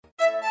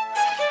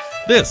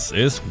This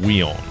is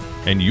WION,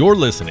 and you're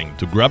listening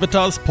to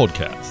Gravitas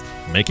podcast,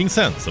 making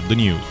sense of the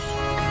news.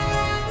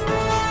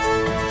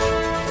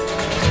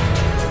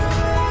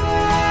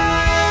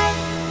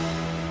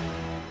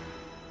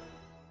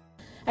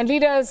 And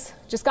leaders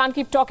just can't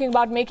keep talking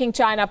about making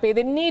China pay.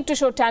 They need to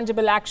show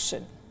tangible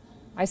action.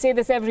 I say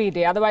this every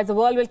day, otherwise the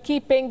world will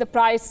keep paying the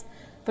price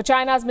for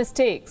China's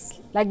mistakes.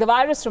 Like the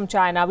virus from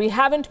China, we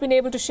haven't been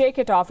able to shake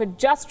it off. It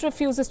just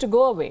refuses to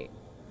go away.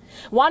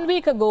 1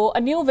 week ago,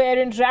 a new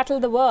variant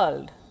rattled the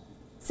world.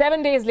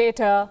 7 days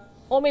later,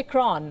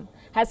 Omicron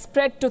has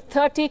spread to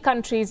 30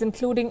 countries,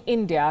 including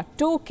India.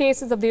 2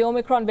 cases of the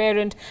Omicron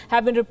variant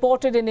have been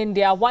reported in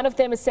India. One of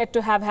them is said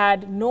to have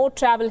had no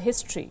travel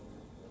history.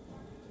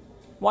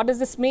 What does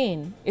this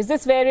mean? Is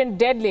this variant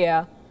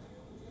deadlier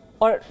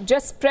or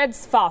just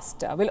spreads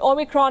faster? Will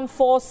Omicron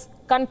force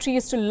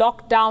countries to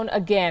lock down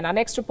again? Our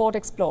next report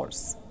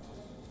explores.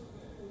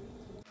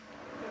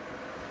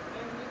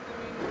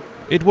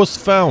 It was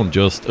found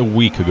just a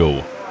week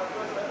ago.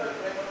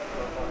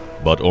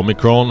 But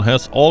Omicron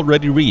has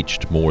already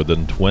reached more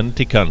than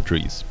 20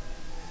 countries.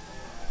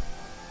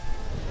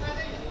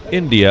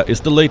 India is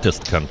the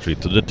latest country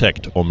to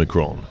detect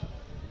Omicron.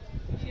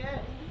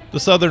 The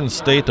southern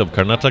state of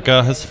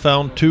Karnataka has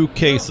found 2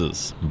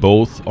 cases.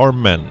 Both are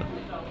men.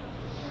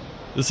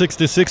 The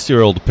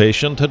 66-year-old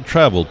patient had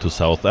traveled to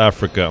South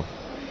Africa.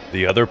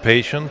 The other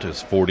patient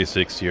is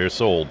 46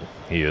 years old.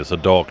 He is a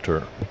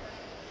doctor.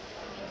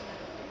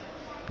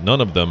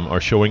 None of them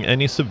are showing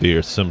any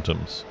severe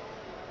symptoms.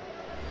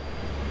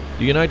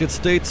 The United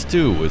States,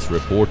 too, is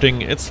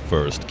reporting its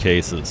first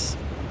cases.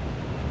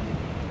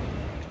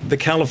 The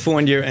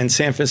California and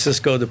San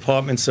Francisco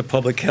Departments of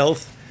Public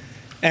Health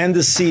and the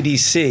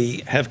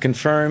CDC have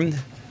confirmed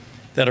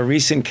that a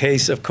recent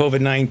case of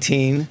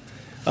COVID-19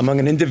 among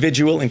an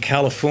individual in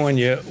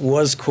California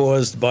was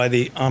caused by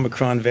the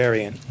Omicron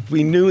variant.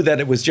 We knew that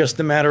it was just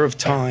a matter of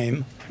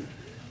time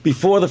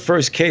before the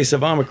first case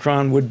of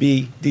Omicron would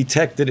be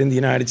detected in the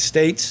United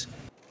States.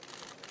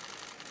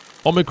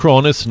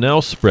 Omicron is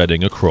now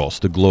spreading across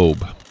the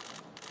globe.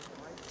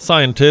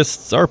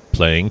 Scientists are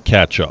playing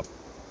catch-up.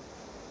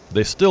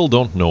 They still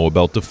don't know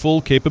about the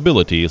full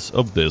capabilities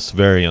of this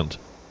variant.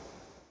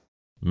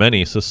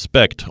 Many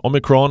suspect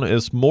Omicron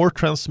is more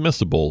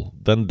transmissible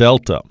than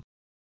Delta.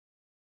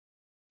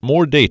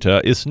 More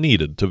data is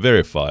needed to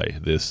verify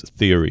this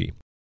theory.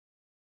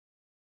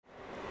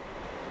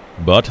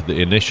 But the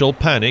initial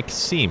panic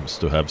seems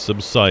to have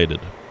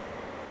subsided.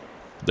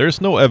 There is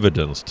no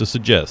evidence to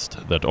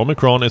suggest that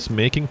Omicron is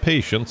making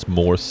patients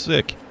more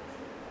sick.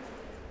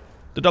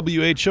 The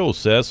WHO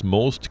says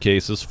most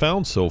cases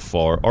found so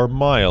far are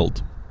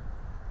mild.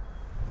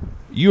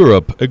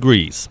 Europe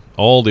agrees.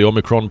 All the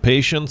Omicron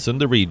patients in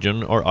the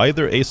region are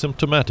either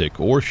asymptomatic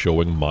or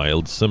showing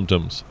mild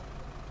symptoms.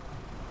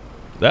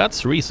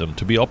 That's reason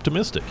to be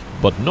optimistic,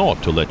 but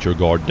not to let your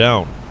guard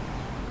down.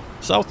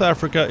 South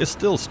Africa is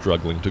still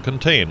struggling to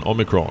contain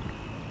Omicron.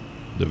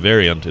 The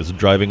variant is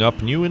driving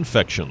up new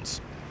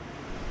infections.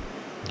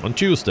 On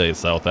Tuesday,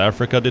 South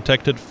Africa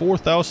detected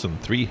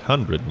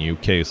 4,300 new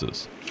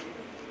cases.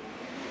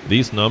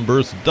 These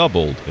numbers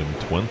doubled in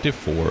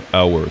 24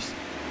 hours.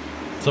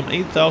 Some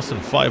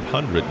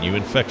 8,500 new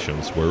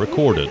infections were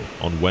recorded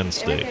on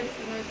Wednesday.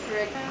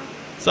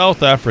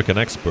 South African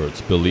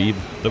experts believe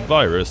the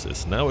virus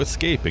is now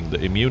escaping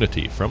the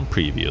immunity from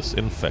previous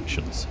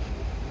infections.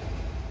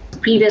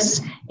 Previous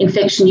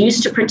infection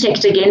used to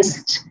protect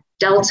against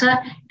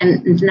Delta,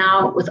 and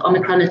now with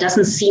Omicron, it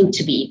doesn't seem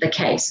to be the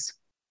case.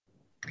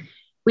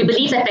 We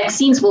believe that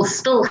vaccines will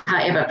still,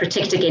 however,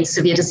 protect against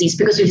severe disease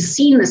because we've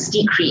seen this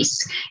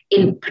decrease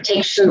in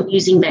protection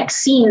using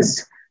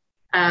vaccines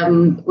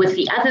with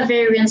the other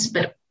variants,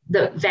 but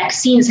the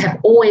vaccines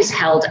have always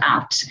held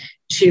out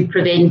to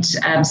prevent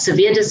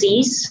severe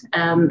disease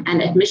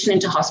and admission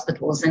into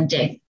hospitals and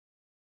death.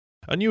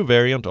 A new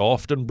variant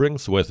often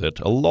brings with it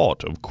a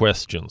lot of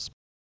questions.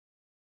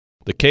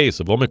 The case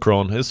of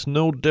Omicron is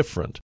no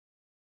different.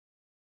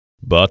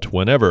 But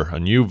whenever a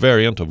new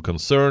variant of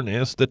concern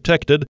is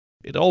detected,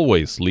 it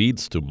always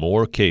leads to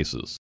more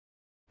cases.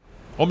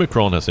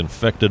 Omicron has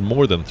infected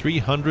more than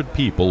 300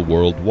 people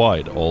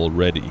worldwide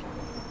already.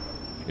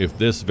 If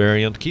this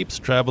variant keeps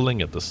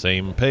traveling at the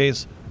same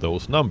pace,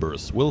 those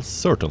numbers will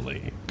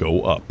certainly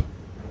go up.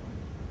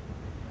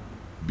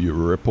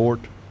 Bureau Report,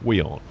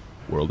 WION,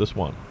 World is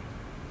One.